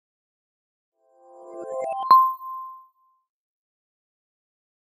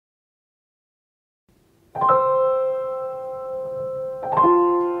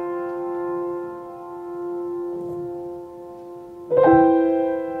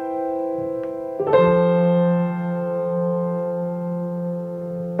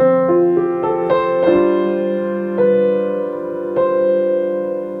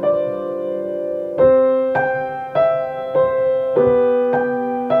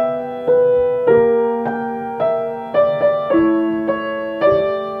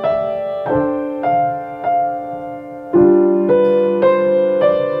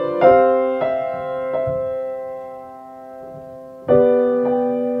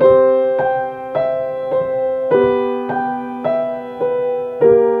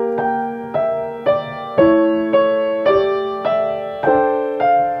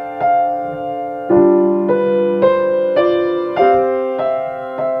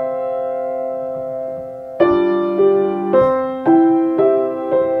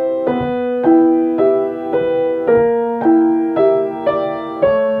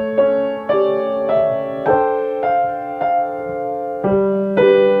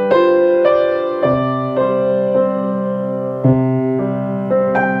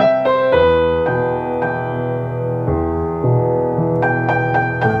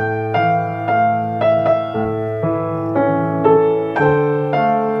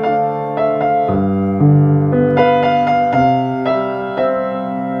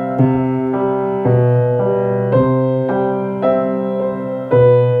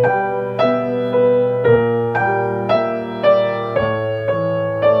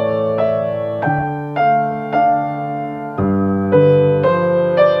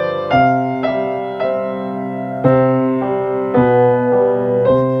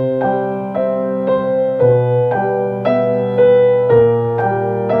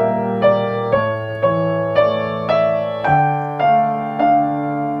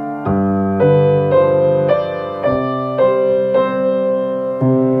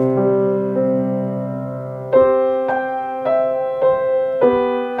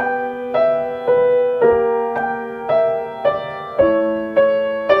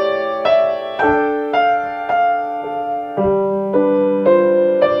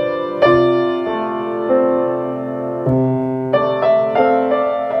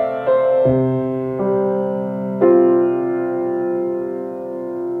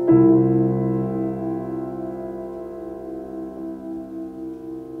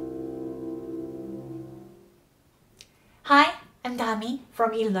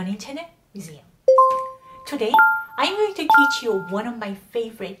from e-learning channel Museum. Today, I'm going to teach you one of my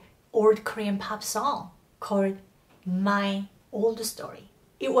favorite old Korean pop song called My Old Story.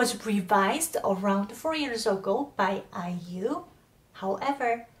 It was revised around 4 years ago by IU.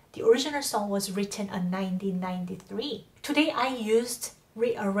 However, the original song was written in 1993. Today, I used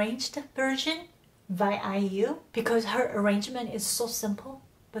rearranged version by IU because her arrangement is so simple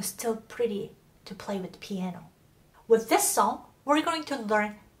but still pretty to play with the piano. With this song, we're going to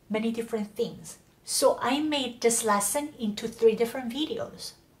learn many different things. So I made this lesson into 3 different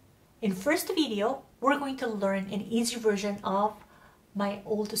videos. In first video, we're going to learn an easy version of My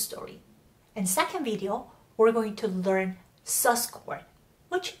Old Story. In second video, we're going to learn sus chord,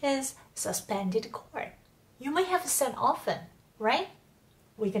 which is suspended chord. You may have said often, right?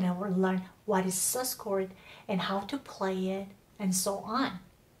 We're gonna learn what is sus chord and how to play it and so on.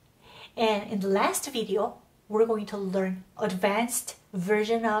 And in the last video, we're going to learn advanced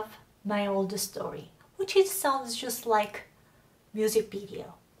version of My Old Story, which sounds just like music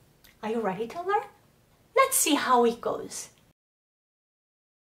video. Are you ready to learn? Let's see how it goes.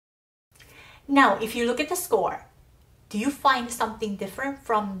 Now, if you look at the score, do you find something different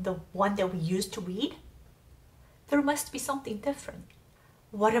from the one that we used to read? There must be something different.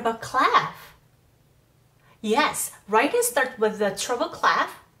 What about clef? Yes, right hand starts with the treble clef,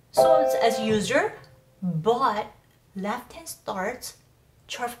 so it's as usual, but left hand starts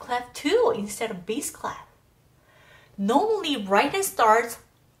sharp clef too instead of bass clef. Normally, right hand starts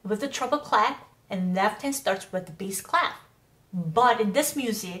with the treble clef and left hand starts with the bass clef. But in this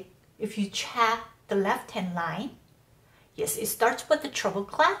music, if you check the left hand line, yes, it starts with the treble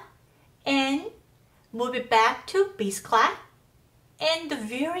clef and move it back to bass clef. And the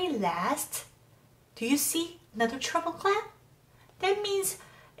very last, do you see another treble clef? That means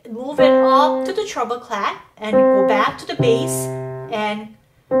move it up to the treble clef and go back to the bass and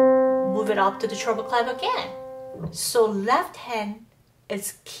move it up to the treble clef again. So left hand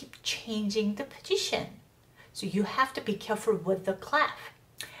is keep changing the position. So you have to be careful with the clef.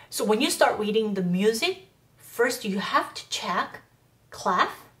 So when you start reading the music, first you have to check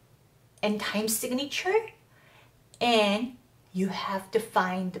clef and time signature, and you have to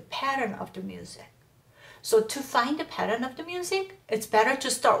find the pattern of the music. So to find the pattern of the music, it's better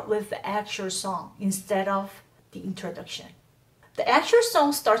to start with the actual song instead of the introduction. The actual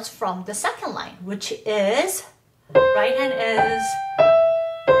song starts from the second line, which is right hand is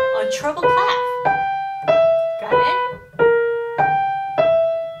on treble clef. Got it?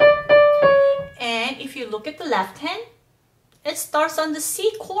 And if you look at the left hand, it starts on the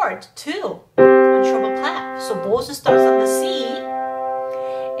C chord too, on treble clef. So both starts on the C.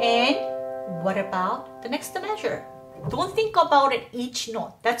 And what about the next measure? Don't think about it each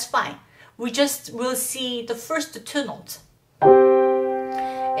note. That's fine. We just will see the first 2 notes.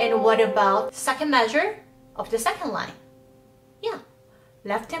 And what about second measure of the second line? Yeah,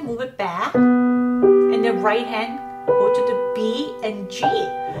 left hand move it back, and then right hand go to the B and G.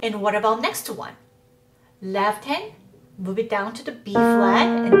 And what about next one? Left hand move it down to the B flat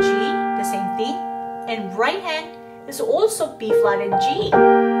and G, the same thing. And right hand is also B flat and G.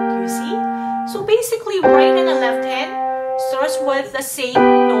 Do you see? So basically, right hand and left hand starts with the same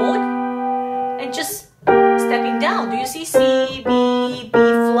note and just stepping down. Do you see? C, B, B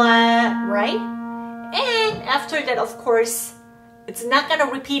flat, right? And after that, of course, it's not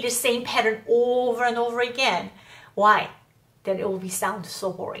gonna repeat the same pattern over and over again. Why? Then it will be sound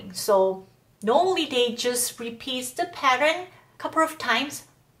so boring. So normally they just repeat the pattern a couple of times,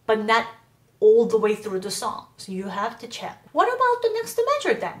 but not all the way through the song. So you have to check. What about the next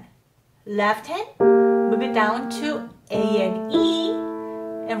measure then? Left hand, move it down to A and E,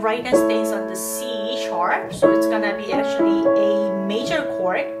 and right hand stays on the C sharp. So it's gonna be actually a major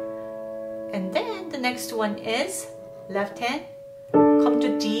chord. And then the next one is left hand, come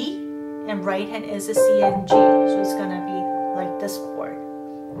to D, and right hand is a C and G. So it's gonna be like this chord.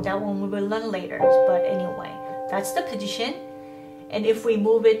 That one we will learn later, but anyway, that's the position. And if we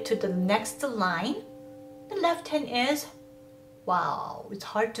move it to the next line, the left hand is, wow, it's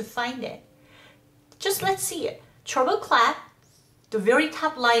hard to find it. Just let's see it. Treble clef, the very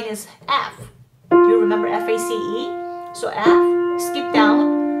top line is F. Do you remember F-A-C-E? So F, skip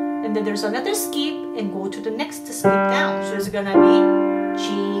down, and then there's another skip and go to the next skip down. So it's gonna be G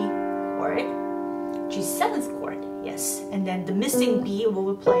chord, G7th chord. Yes, and then the missing B, we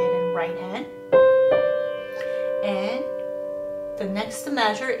will play it in right hand. And the next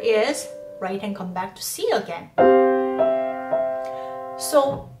measure is right hand come back to C again.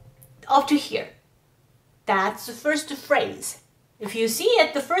 So up to here, that's the first phrase. If you see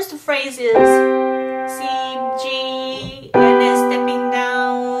it, the first phrase is C, G, and then stepping down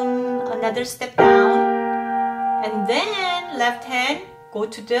another step down, and then left hand go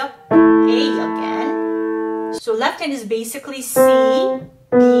to the A again. So left hand is basically C,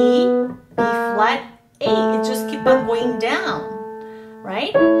 B, B flat, A. It just keep on going down,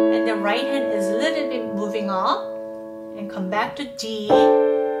 right? And the right hand is a little bit moving up and come back to D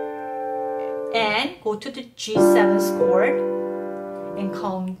and go to the G7 chord and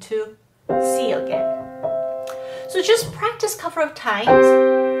come to C again. So just practice a couple of times.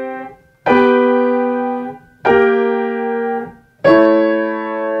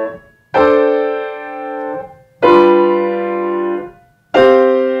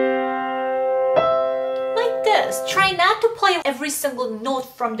 Like this. Try not to play every single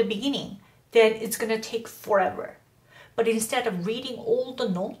note from the beginning. Then it's going to take forever. But instead of reading all the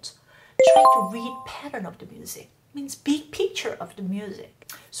notes, try to read pattern of the music. Means big picture of the music.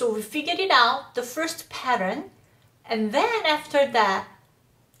 So we figured it out, the first pattern, and then after that,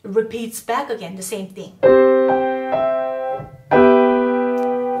 it repeats back again, the same thing.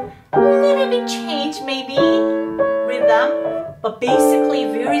 A little bit change maybe, rhythm, but basically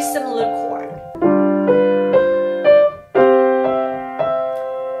very similar chord.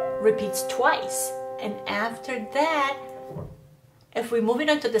 Repeats twice, and after that, if we move it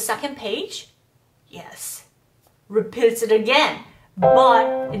on to the second page, yes, repeats it again,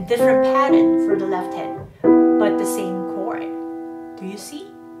 but in different pattern for the left hand, but the same chord. Do you see?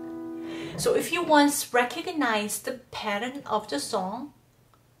 So if you once recognize the pattern of the song,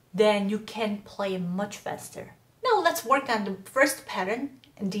 then you can play much faster. Now let's work on the first pattern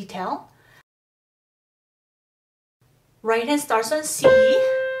in detail. Right hand starts on C,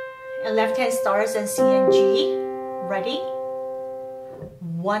 and left hand starts on C and G. Ready?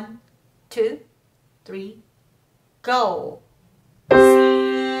 1, 2, 3, go. C,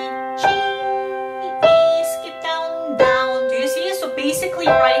 G, E, skip down, down. Do you see? So basically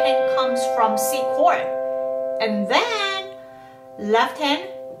right hand comes from C chord. And then left hand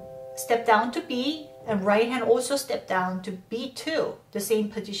step down to B, and right hand also step down to B2, the same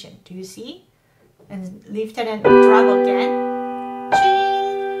position. Do you see? And left hand and drop again. G,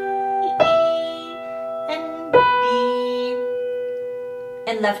 E, and B.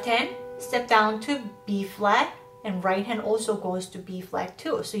 And left hand step down to B flat, and right hand also goes to B flat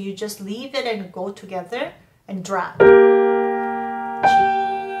too. So you just leave it and go together and drop. G,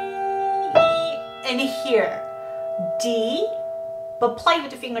 E, and here D, but play with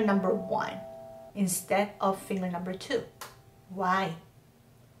the finger number 1 instead of finger number 2. Why?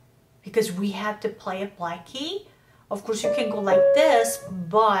 Because we have to play a black key. Of course you can go like this,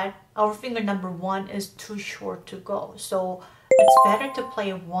 but our finger number 1 is too short to go. So it's better to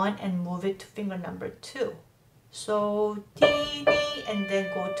play 1 and move it to finger number 2. So D, D, and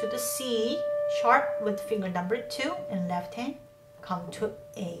then go to the C sharp with finger number 2, and left hand come to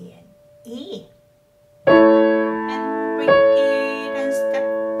A and E. And repeat and step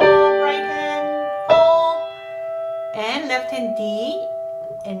up, right hand up, and left hand D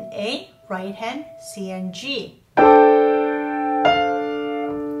and A, right hand C and G. 1,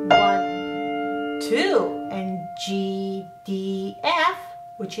 2, and G, D, F,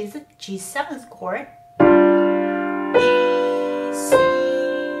 which is a G7 chord. B, C,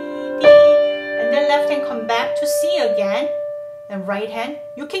 D, and then left hand come back to C again, and right hand,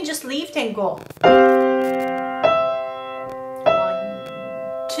 you can just leave and go. 1,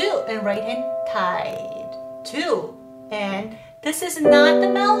 2, and right hand tied. 2, and this is not the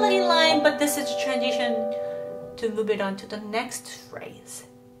melody line, but this is a transition to move it on to the next phrase.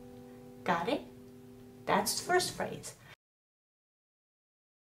 Got it? That's the first phrase.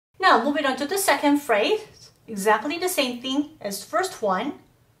 Now moving on to the second phrase. Exactly the same thing as the first one.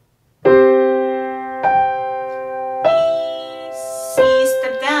 B, C,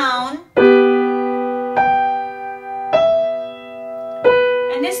 step down.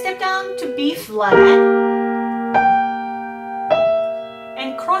 And then step down to B flat.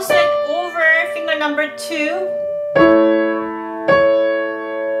 And cross it over finger number 2.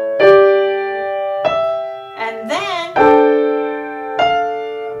 And then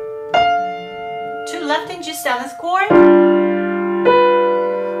to left hand G7 chord. 1,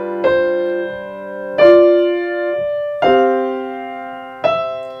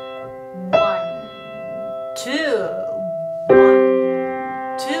 2,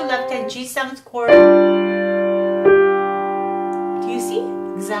 1, 2, left hand G7 chord. Do you see?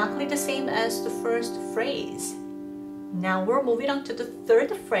 Exactly the same as the first phrase. Now we're moving on to the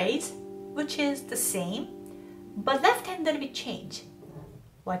third phrase, which is the same, but left hand a little bit change.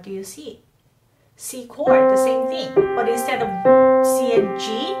 What do you see? C chord, the same thing, but instead of C and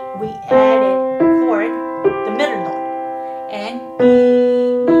G, we added chord, the middle note, and B,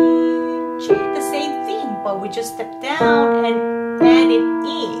 but we just step down and added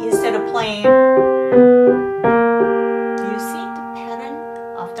E instead of playing. Do you see the pattern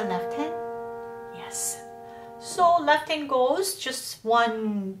of the left hand? Yes. So left hand goes just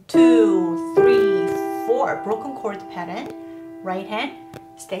 1, 2, 3, 4 broken chord pattern. Right hand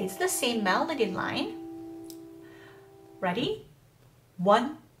stays the same melody line. Ready?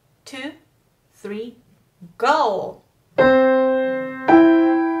 1, 2, 3, go!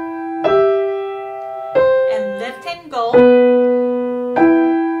 And left hand go.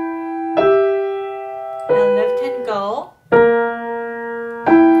 And left hand go.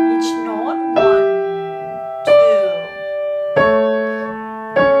 Each note, 1, 2.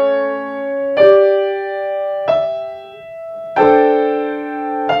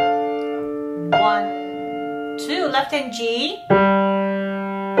 1, 2. Left hand G.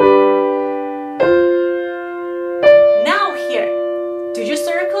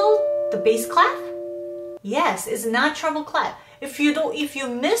 Bass clap? Yes, it's not treble clap. If you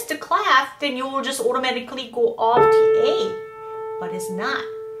miss the clap, then you will just automatically go off to A. But it's not.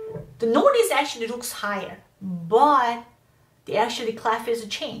 The note is actually looks higher, but the actually clap is a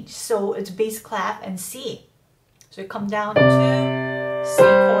change. So it's bass clap and C. So you come down to C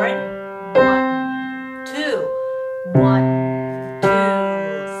chord. 1, 2, 1, 2,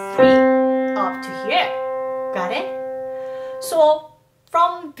 3, up to here. Got it? So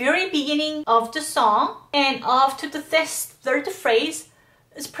from very beginning of the song and up to the third phrase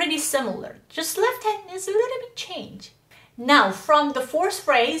is pretty similar. Just left hand is a little bit changed. Now from the fourth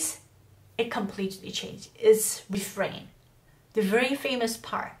phrase, it completely changed. It's refrain. The very famous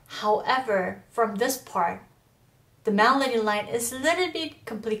part. However, from this part, the melody line is a little bit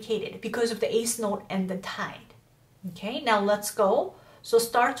complicated because of the eighth note and the tide. Okay, now let's go. So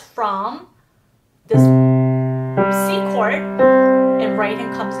start from this C chord. And right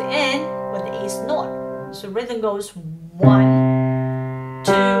hand comes in with the eighth note. So rhythm goes 1,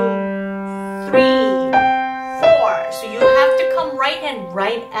 2, 3, 4. So you have to come right hand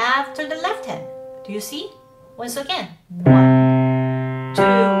right after the left hand. Do you see? Once again. 1, 2,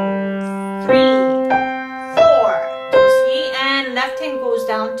 3, 4. Do you see? And left hand goes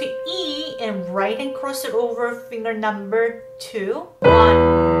down to E and right hand cross it over finger number 2.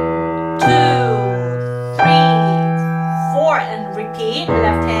 1, 2, 3. 4 and repeat,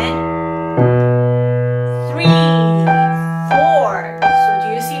 left hand, 3, 4. So do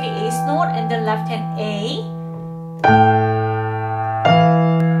you see the eighth note and then left hand A? 3,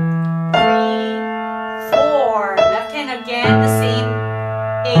 4. Left hand again, the same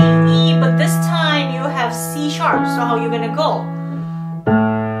A, E, but this time you have C sharp. So how are you gonna go?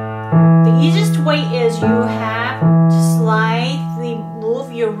 The easiest way is you have to slightly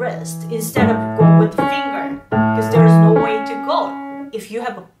move your wrist instead of go with the finger. Because there is no way to go. If you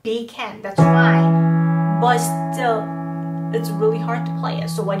have a big hand, that's fine. But still, it's really hard to play it.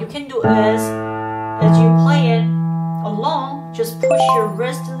 So what you can do is, as you play it along, just push your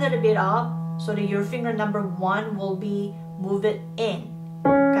wrist a little bit up so that your finger number 1 will be move it in.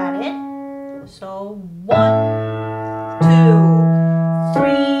 Got it? So 1, 2,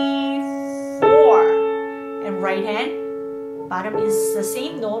 3, 4. And right hand, bottom is the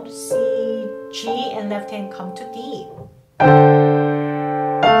same note, C, G, and left hand come to D. 4.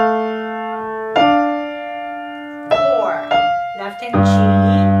 Left hand G.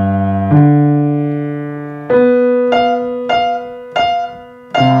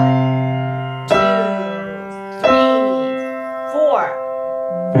 1, 2, 3,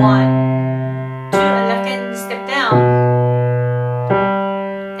 4. 1, 2, and left hand step down.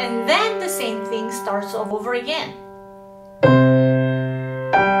 And then the same thing starts all over again.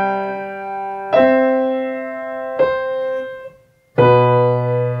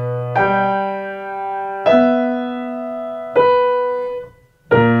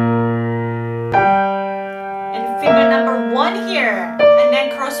 Here and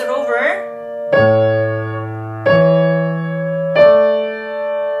then cross it over.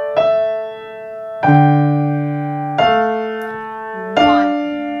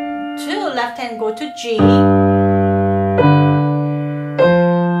 1, 2. Left hand go to G. 1,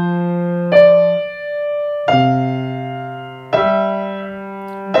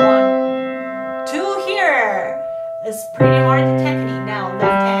 2 here. It's pretty hard technique. Now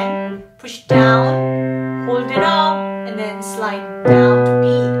left hand push down, hold it up, and then slide down to B.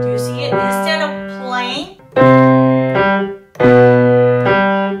 Do you see it? Instead of playing,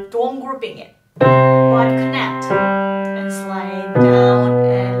 don't grouping it, but connect and slide down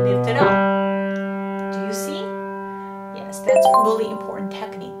and lift it up. Do you see? Yes, that's really important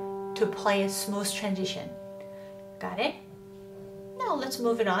technique to play a smooth transition. Got it? Now let's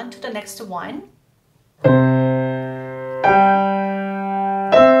move it on to the next one.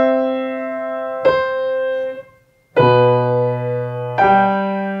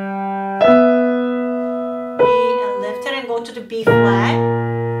 To the B flat.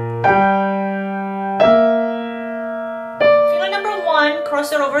 Finger number 1,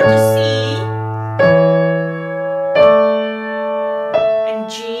 cross it over to C and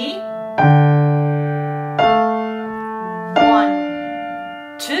G.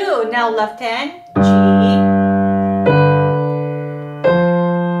 1, 2. Now left hand G.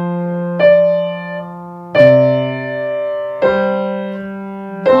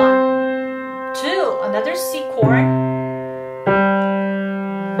 1, 2. Another C chord.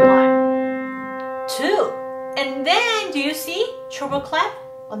 1, 2, and then do you see treble clef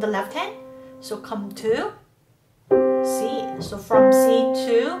on the left hand? So come to C. So from C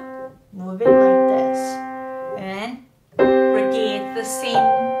to move it like this and repeat the same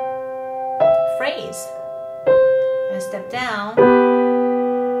phrase and step down.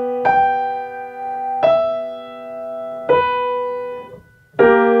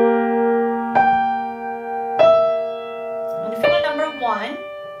 On finger number 1.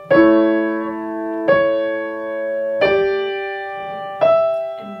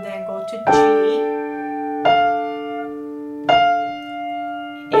 To G,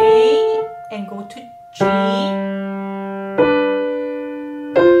 A, and go to G,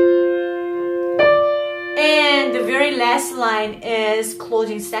 and the very last line is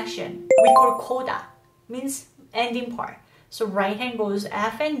closing section. We call coda, means ending part. So right hand goes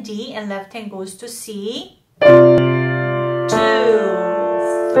F and D, and left hand goes to C. 2, 3,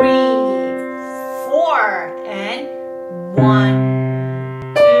 4, and 1.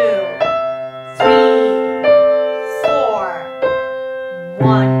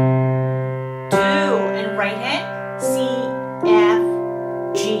 1, 2, and right hand C, F,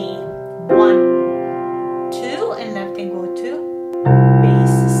 G. 1, 2, and left hand go to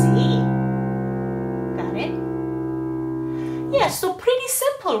bass C. Got it? Yeah, so pretty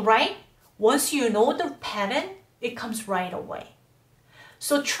simple, right? Once you know the pattern, it comes right away.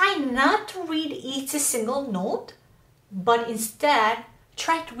 So try not to read each single note, but instead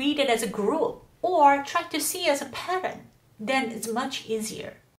try to read it as a group or try to see it as a pattern. Then it's much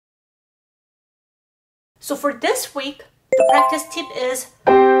easier. So for this week, the practice tip is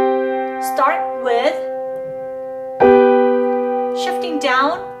start with shifting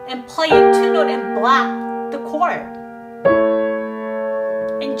down and play a 2-note and block the chord.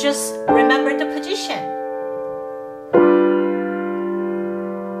 And just remember the position.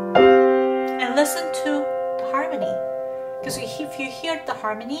 And listen to the harmony. Because if you hear the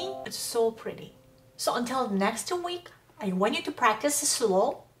harmony, it's so pretty. So until next week, I want you to practice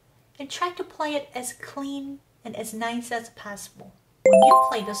slow and try to play it as clean and as nice as possible. When you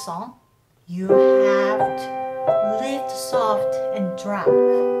play the song, you have to lift soft and drop.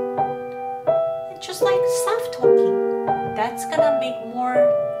 It's just like soft talking. That's gonna make more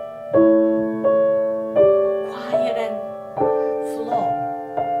quiet and flow.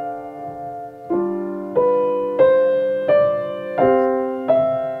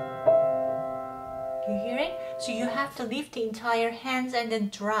 You hear it? So you have to lift the entire hands and then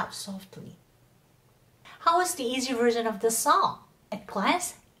drop softly. How is the easy version of the song? At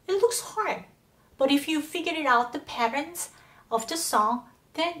glance, it looks hard. But if you figured out the patterns of the song,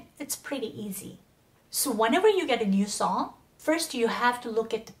 then it's pretty easy. So whenever you get a new song, first you have to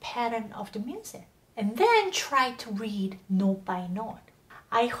look at the pattern of the music and then try to read note by note.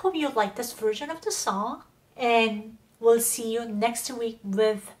 I hope you like this version of the song, and we'll see you next week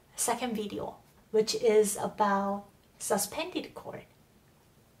with a second video, which is about suspended chord,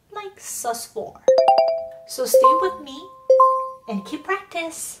 like sus4. So stay with me and keep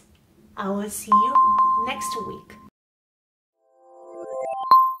practice. I will see you next week.